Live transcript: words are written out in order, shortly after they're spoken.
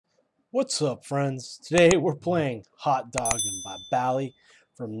What's up, friends? Today we're playing HotDoggin by Bally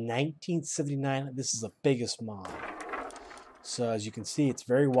from 1979. This is the biggest mod. So as you can see, it's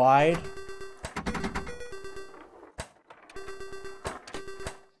very wide.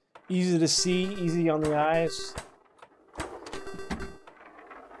 Easy to see, easy on the eyes.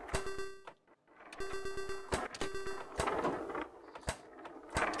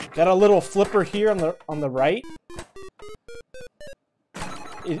 Got a little flipper here on the right.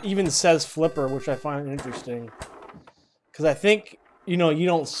 It even says flipper, which I find interesting. Because I think, you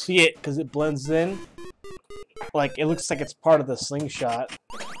don't see it because it blends in. Like, it looks like it's part of the slingshot.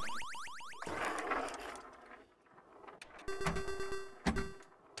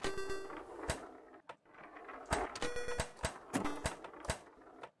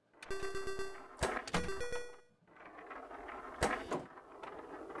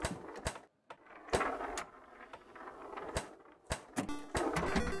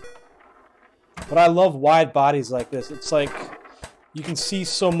 But I love wide bodies like this. It's like you can see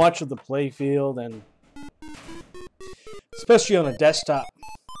so much of the playfield, and especially on a desktop.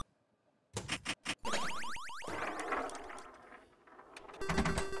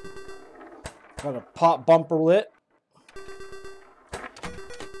 Got a pop bumper lit.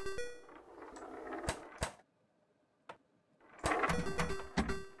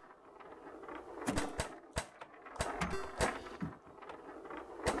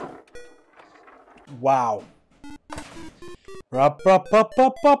 Wow. Up, up, up,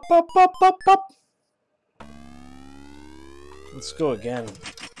 up, up, up, up, up, up. Let's go again.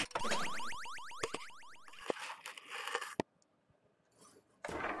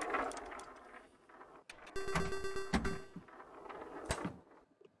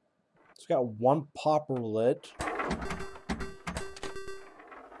 It's got one popper lit.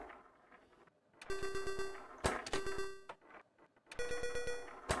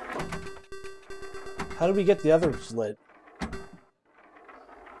 How do we get the others lit?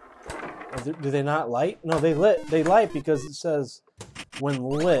 Do they not light? No, they lit. They light because it says when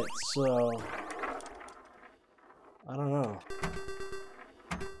lit, so I don't know.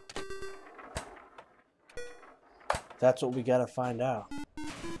 That's what we gotta find out.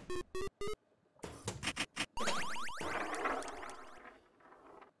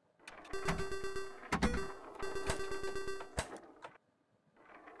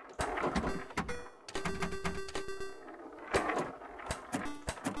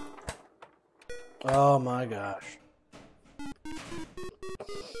 Oh my gosh.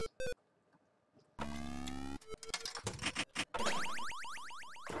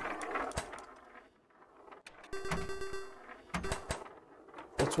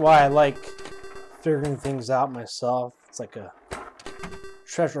 That's why I like figuring things out myself. It's like a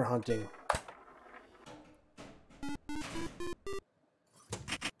treasure hunting.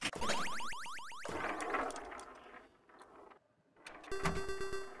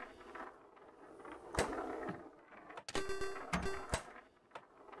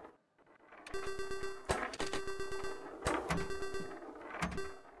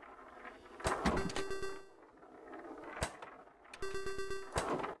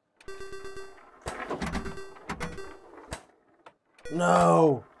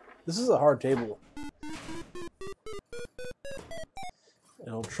 No! This is a hard table.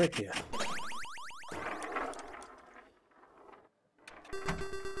 It'll trick you.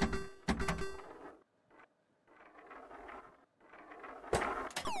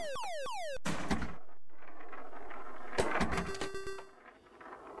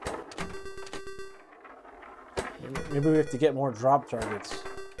 Maybe we have to get more drop targets.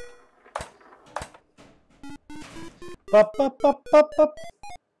 Up, up, up, up, up.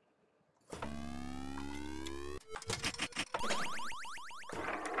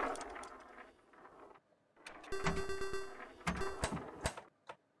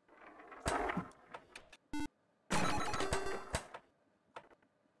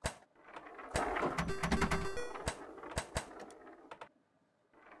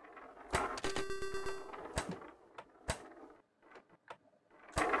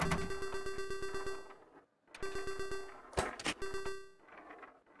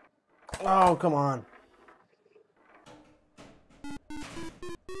 Oh, come on.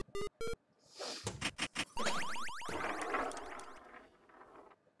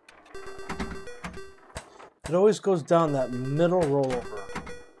 It always goes down that middle rollover.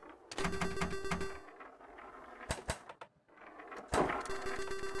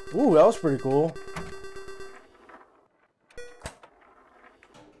 Ooh, that was pretty cool.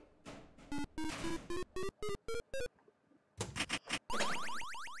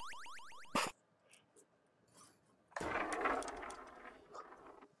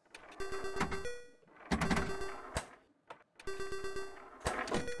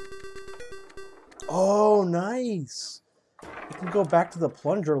 Oh, nice. You can go back to the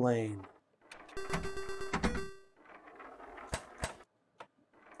plunger lane.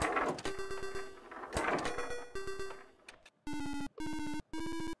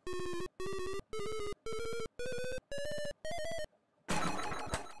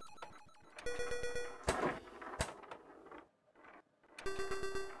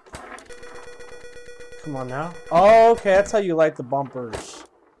 Come on now. Oh, okay, that's how you light the bumpers.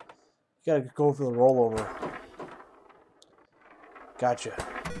 You gotta go for the rollover. Gotcha.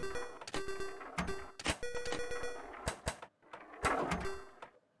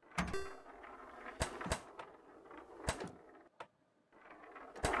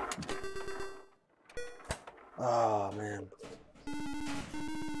 Oh, man.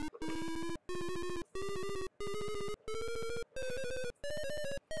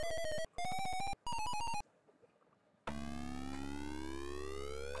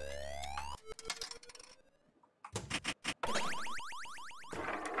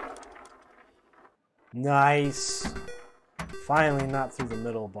 Nice. Finally not through the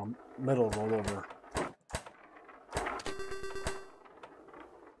middle rollover.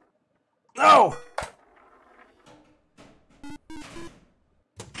 No!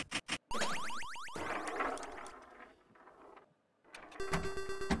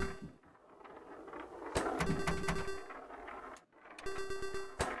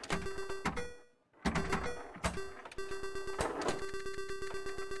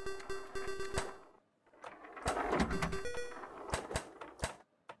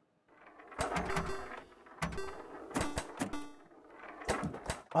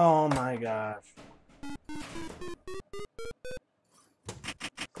 Oh my gosh.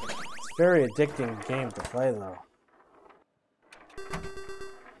 It's a very addicting game to play though.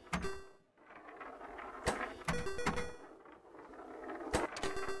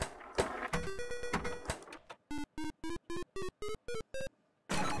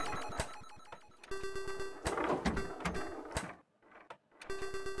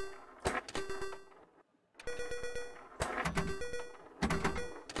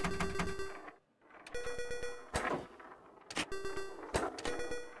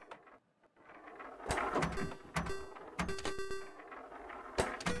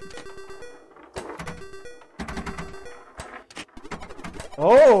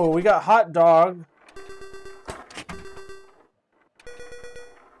 Oh, we got hot dog.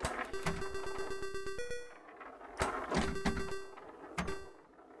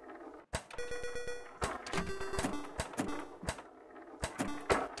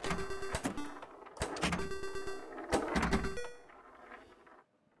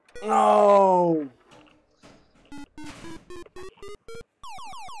 No.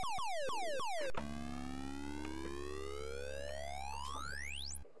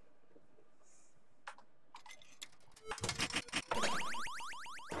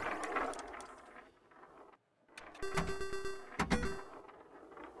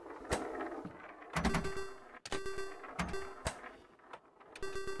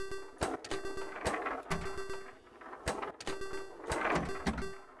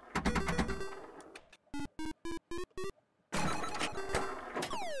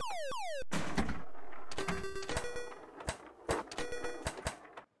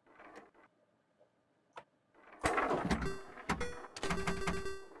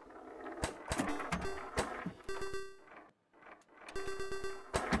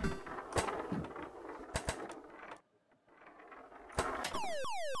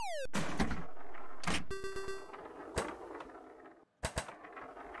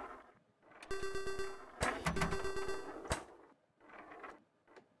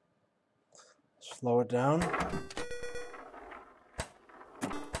 Slow it down.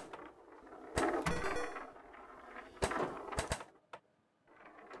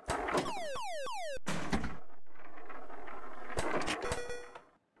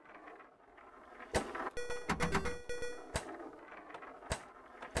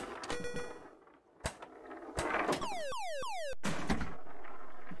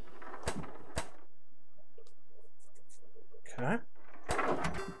 Okay.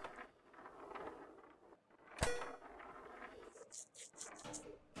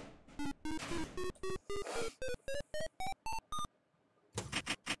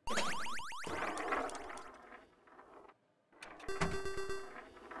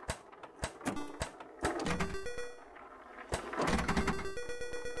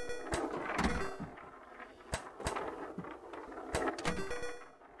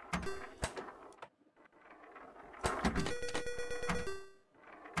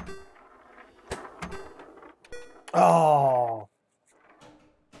 Oh.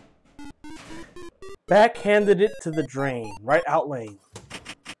 Backhanded it to the drain. Right out lane.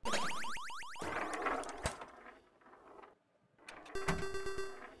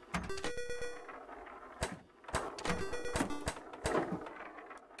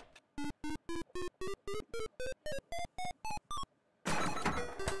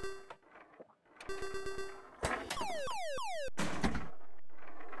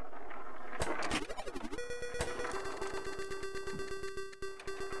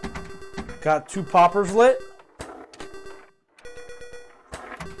 Got 2 poppers lit.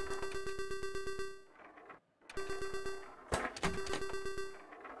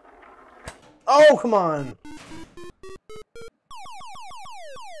 Oh, come on.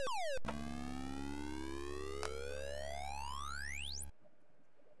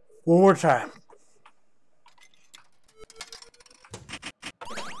 One more time.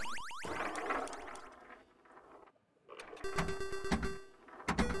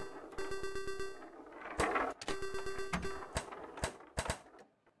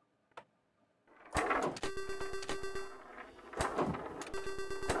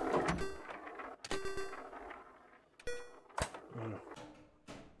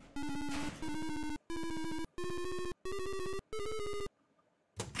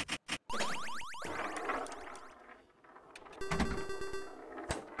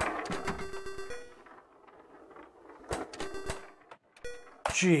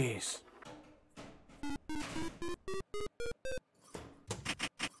 Jeez.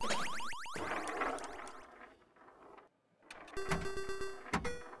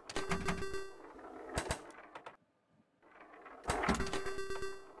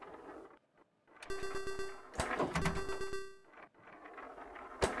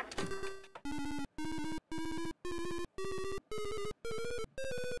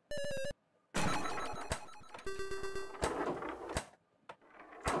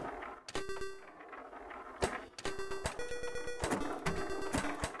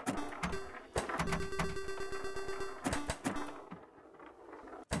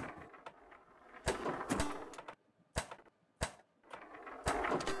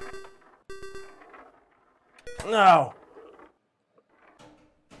 No.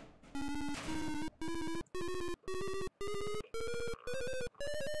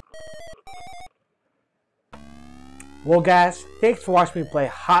 Well, guys, thanks for watching me play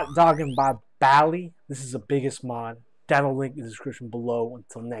HotDoggin by Bally. This is the biggest mod. Download link in the description below.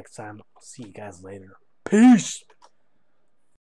 Until next time, I'll see you guys later. Peace.